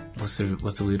 What's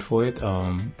the word for it?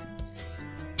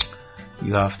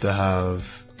 You have to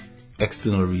have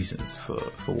external reasons for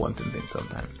wanting things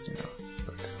sometimes, you know.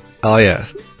 But oh yeah.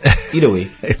 Either way,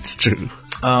 it's true.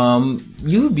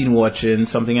 You've been watching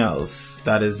something else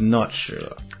that is not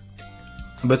Sherlock,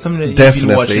 but something that you've Definitely.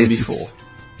 been watching before.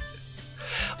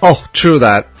 Oh, true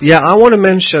that. Yeah, I want to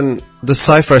mention the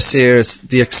sci-fi series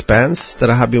The Expanse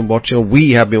that I have been watching, we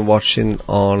have been watching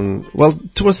on, well,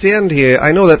 towards the end here.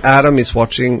 I know that Adam is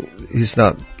watching, he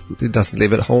doesn't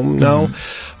live at home now,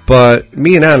 but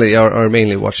me and Ali are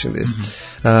mainly watching this.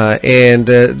 And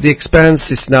The Expanse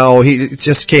is now, it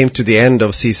just came to the end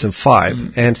of season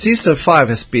 5, and season 5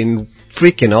 has been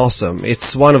freaking awesome.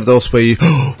 It's one of those where you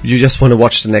just want to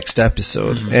watch the next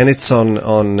episode, and it's on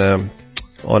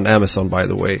Amazon, by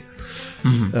the way.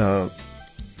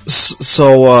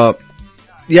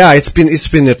 Yeah, it's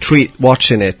been a treat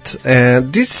watching it.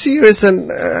 And this series,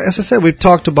 and as I said, we've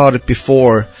talked about it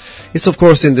before. It's of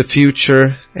course in the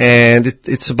future, and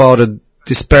it's about a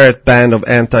disparate band of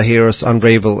anti-heroes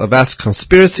unravel a vast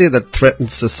conspiracy that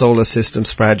threatens the solar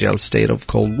system's fragile state of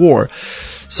Cold War.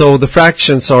 So the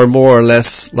fractions are more or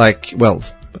less like, well,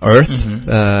 Earth,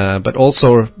 but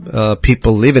also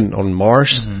people living on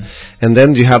Mars. And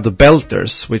then you have the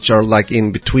Belters, which are like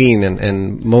in between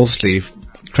and mostly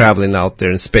traveling out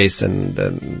there in space and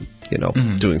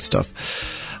doing stuff.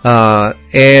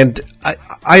 And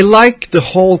I like the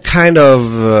whole kind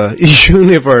of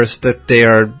universe that they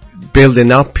are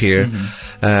building up here.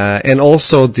 And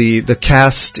also the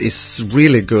cast is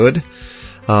really good.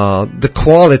 The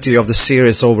quality of the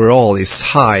series overall is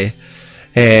high.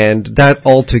 And that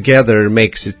altogether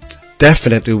makes it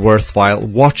definitely worthwhile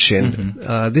watching.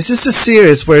 This is a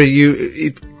series where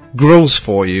it grows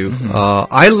for you.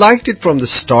 I liked it from the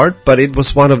start, but it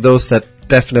was one of those that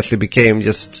definitely became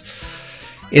just,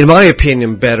 in my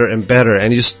opinion, better and better.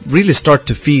 And you just really start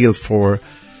to feel for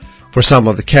some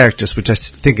of the characters, which I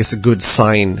think is a good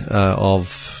sign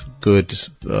of good serious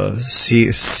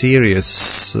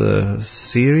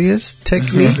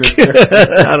technique.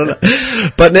 I don't know,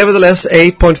 but nevertheless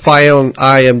 8.5 on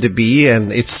IMDb,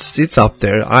 and it's up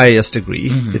there. I just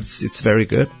agree. It's very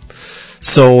good.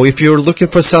 So if you're looking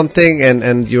for something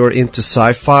and you're into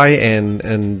sci-fi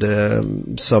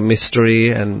and some mystery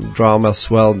and drama as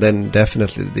well, then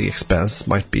definitely The Expanse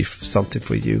might be something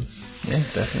for you. Yeah,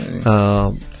 definitely.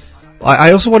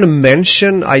 I also want to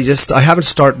mention, I haven't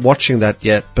started watching that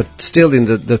yet, but still in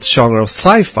the genre of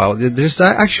sci-fi, there's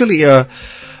actually a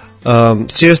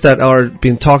series that are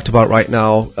being talked about right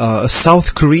now, a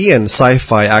South Korean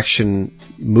sci-fi action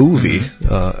movie.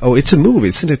 It's a movie,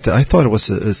 isn't it? I thought it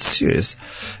was a series.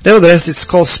 Nevertheless, it's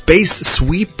called Space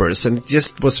Sweepers, and it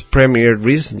just was premiered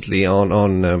recently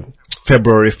on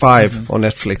February 5 on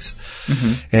Netflix.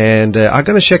 And I'm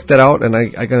going to check that out, and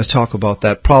I'm going to talk about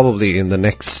that probably in the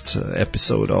next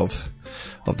episode of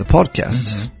the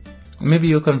podcast. Maybe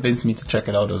you'll convince me to check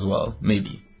it out as well.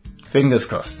 Maybe. Fingers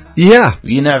crossed. Yeah.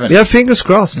 You never know. Yeah, fingers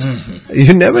crossed.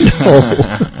 You never know.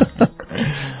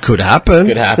 Could happen.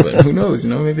 Could happen. Who knows?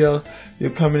 You know, maybe you'll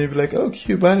come in and be like, oh,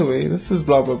 Q, by the way, this is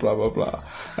blah, blah, blah, blah, blah.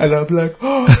 And I'll be like,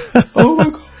 oh my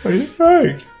God, you're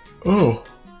right. Oh.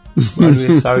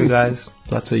 Sorry guys,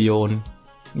 that's a yawn.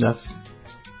 That's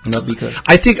Not because.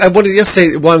 I think I want to just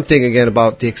say one thing again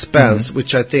about The Expanse,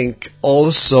 which I think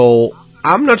also,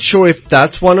 I'm not sure if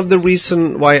that's one of the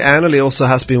reason why Annalie also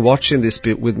has been watching this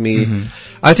bit with me.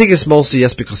 I think it's mostly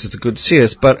just because it's a good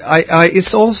series, but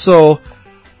it's also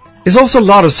a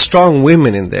lot of strong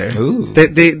women in there. Ooh.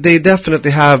 They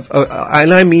definitely have,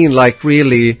 and I mean like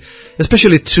really,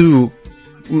 especially two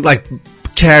like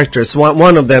characters.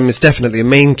 One of them is definitely a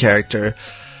main character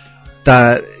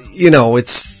that, you know,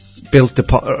 it's built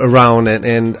around,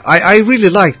 and I really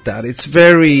like that. It's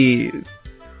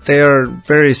they are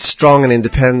very strong and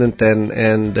independent,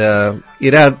 and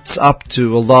it adds up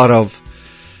to a lot of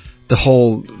the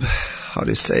whole, how do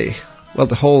you say, well,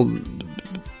 the whole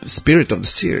spirit of the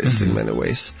series in many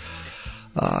ways.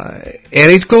 And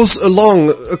it goes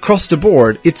along across the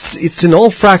board. It's in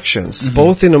all fractions,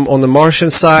 both on the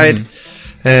Martian side,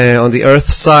 on the Earth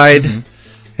side,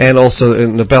 and also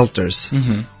in the Belters.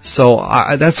 So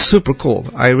that's super cool.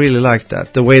 I really like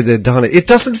that, the way they've done it. It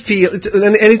doesn't feel,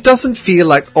 and it doesn't feel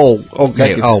like, oh,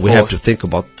 okay, like we have to think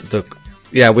about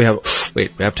we have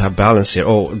to have balance here.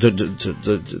 Oh,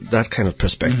 that kind of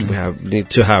perspective. We need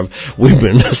to have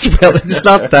women as well. It's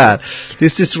not that.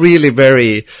 This is really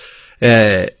very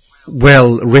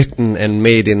well written and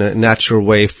made in a natural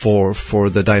way for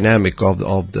the dynamic of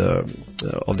the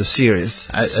series.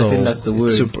 I think that's the word.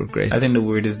 It's super great. I think the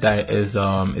word is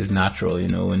natural. You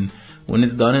know, when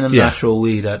it's done in a natural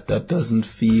way, that doesn't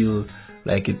feel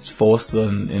like it's forced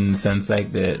in the sense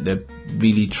like they're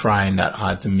really trying that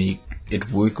hard to make it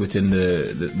work within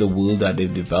the world that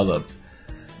they've developed.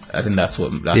 I think that's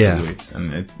the words.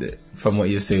 And from what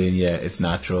you're saying, it's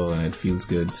natural and it feels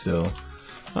good. So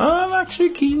I'm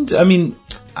actually keen to. I mean,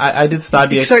 I did start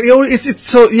the exactly. It's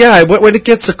so when it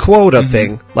gets a quota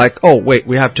thing, like, oh wait,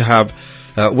 we have to have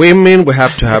women, we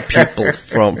have to have people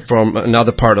from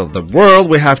another part of the world,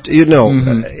 we have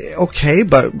to, okay,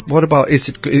 but what about,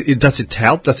 does it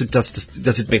help? Does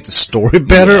it make the story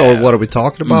better, or what are we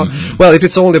talking about? Well, if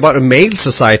it's only about a male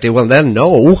society, well then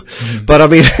no, but I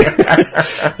mean,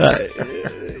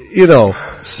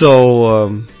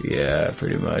 so, yeah,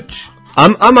 pretty much.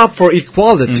 I'm up for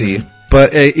equality,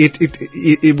 but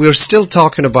we're still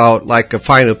talking about like a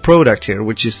final product here,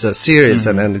 which is a series,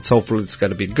 and it's hopefully it's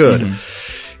going to be good.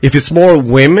 If it's more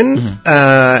women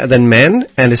than men,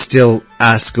 and it's still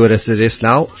as good as it is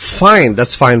now, fine,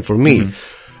 that's fine for me.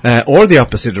 Or the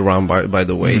opposite around, by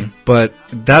the way. But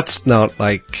that's not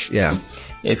like,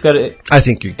 it's got to. I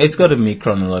think it's got to make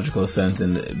chronological sense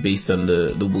based on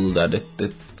the world that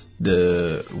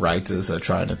the writers are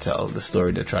trying to tell, the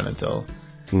story they're trying to tell.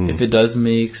 If it does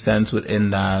make sense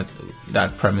within that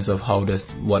premise of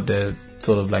what they're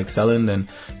sort of like selling, then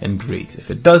great. If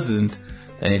it doesn't,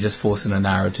 then you're just forcing a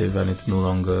narrative, and it's no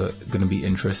longer going to be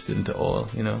interesting to all.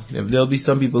 You know, there'll be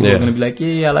some people who are going to be like,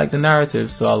 yeah, I like the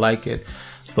narrative, so I like it.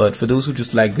 But for those who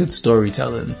just like good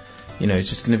storytelling, you know, it's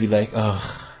just going to be like,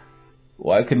 ugh,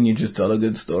 why couldn't you just tell a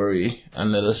good story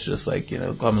and let us just like, you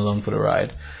know, come along for the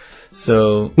ride?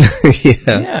 So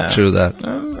true that.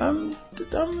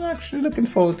 I'm actually looking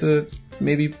forward to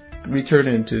maybe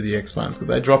returning to The Expanse, because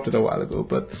I dropped it a while ago,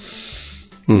 but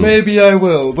maybe I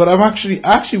will. But I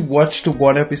actually watched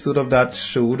one episode of that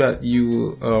show that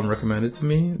you recommended to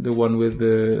me, the one with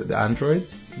the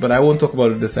androids. But I won't talk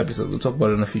about it this episode. We'll talk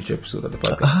about it in a future episode of the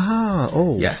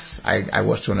podcast. Yes, I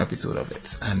watched one episode of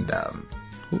it, and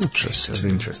interesting. It was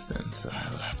interesting. So I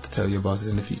will have to tell you about it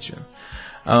in the future.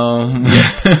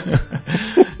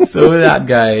 So with that,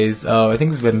 guys, I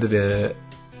think we've been to the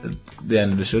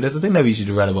end of the show. There's a thing that we should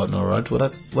write about now, Raj.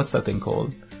 What's that thing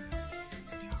called?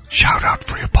 Shout out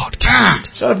for your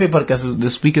podcast. Shout out for your podcast.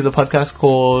 This week is a podcast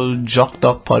called Jock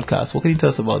Doc Podcast. What can you tell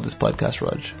us about this podcast,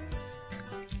 Raj?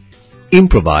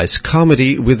 Improvised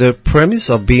comedy with a premise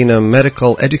of being a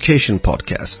medical education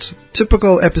podcast.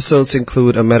 Typical episodes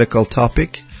include a medical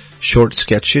topic, short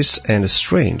sketches, and a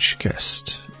strange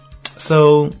guest.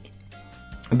 So,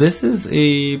 this is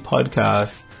a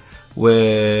podcast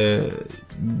where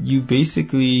you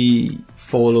basically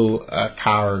follow a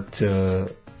character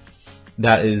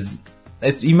that is...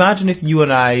 imagine if you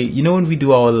and I... You know when we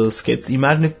do our little skits?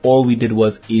 Imagine if all we did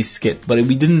was a skit. But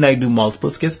we didn't like do multiple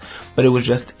skits, but it was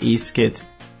just a skit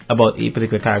about a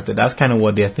particular character. That's kind of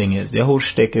what their thing is. Their whole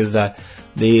shtick is that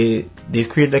they've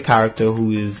created a character who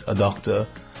is a doctor,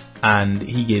 and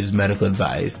he gives medical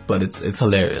advice, but it's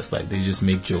hilarious. Like, they just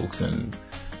make jokes and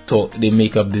they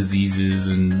make up diseases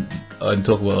and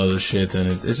talk about other shit,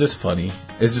 and it's just funny.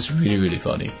 It's just really, really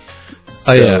funny.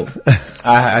 So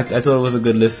I thought it was a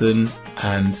good listen,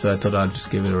 and so I thought I'd just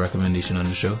give it a recommendation on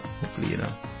the show. Hopefully, you know,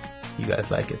 you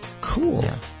guys like it. Cool.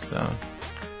 Yeah. So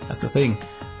that's the thing.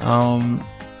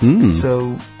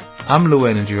 So I'm low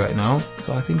energy right now,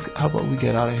 so I think how about we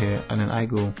get out of here and then I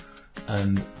go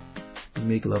and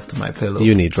make love to my pillow.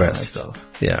 You need rest. Myself.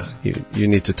 Yeah, you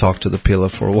need to talk to the pillow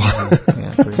for a while.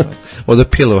 Yeah, pretty much. Or the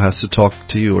pillow has to talk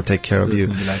to you or take care of you.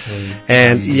 Like, hey,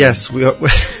 And yes, we are.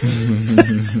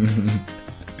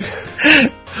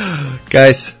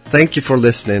 Guys, thank you for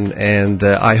listening, and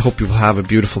I hope you will have a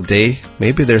beautiful day.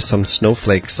 Maybe there's some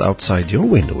snowflakes outside your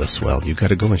window as well. You got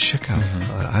to go and check out.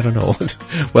 I don't know.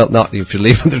 Well, not if you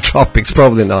live in the tropics,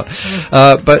 probably not.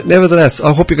 But nevertheless,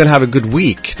 I hope you're going to have a good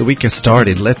week. The week has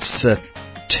started. Let's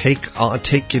take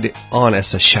it on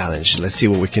as a challenge. Let's see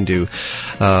what we can do.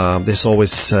 There's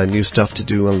always new stuff to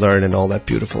do and learn and all that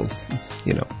beautiful,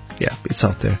 yeah, it's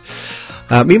out there.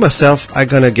 Me, myself, I'm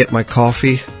going to get my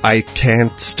coffee. I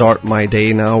can't start my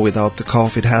day now without the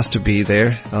coffee. It has to be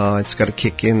there. It's got to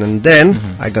kick in. And then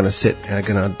I'm going to sit and I'm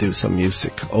going to do some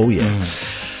music. Oh, yeah.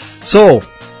 So,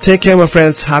 take care, my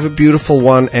friends. Have a beautiful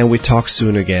one. And we talk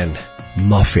soon again.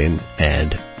 Muffin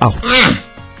and out.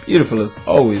 Beautiful as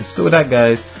always. So with that,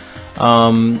 guys,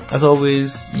 as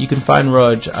always, you can find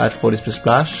Raj at 40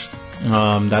 Splash.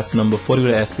 That's number 40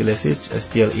 with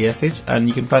SPLASH, and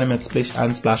you can find him at Splish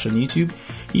and Splash on YouTube.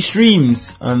 He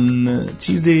streams on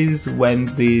Tuesdays,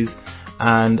 Wednesdays,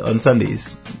 and on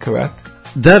Sundays, correct?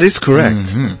 That is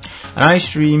correct. And I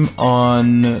stream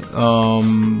on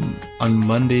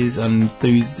Mondays and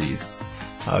Thursdays.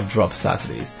 I've dropped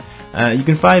Saturdays. You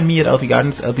can find me at LP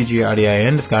Gardens,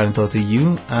 LPGRDIN, that's Garden Total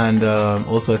U, and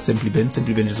also at Simply Bin.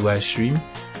 Simply Bin is where I stream.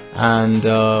 And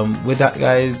with that,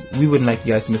 guys, we wouldn't like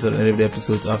you guys to miss out on any of the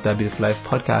episodes of That Beautiful Life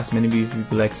podcast. Many of you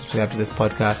would like to subscribe to this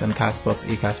podcast on CastBox,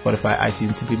 Acast, Spotify,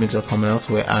 iTunes, SimplyBinge.com, and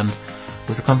elsewhere. And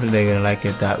with the company they're going to like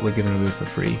it, that we're giving it away for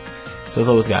free. So as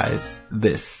always, guys,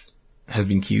 this has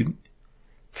been cute.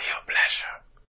 For your pleasure.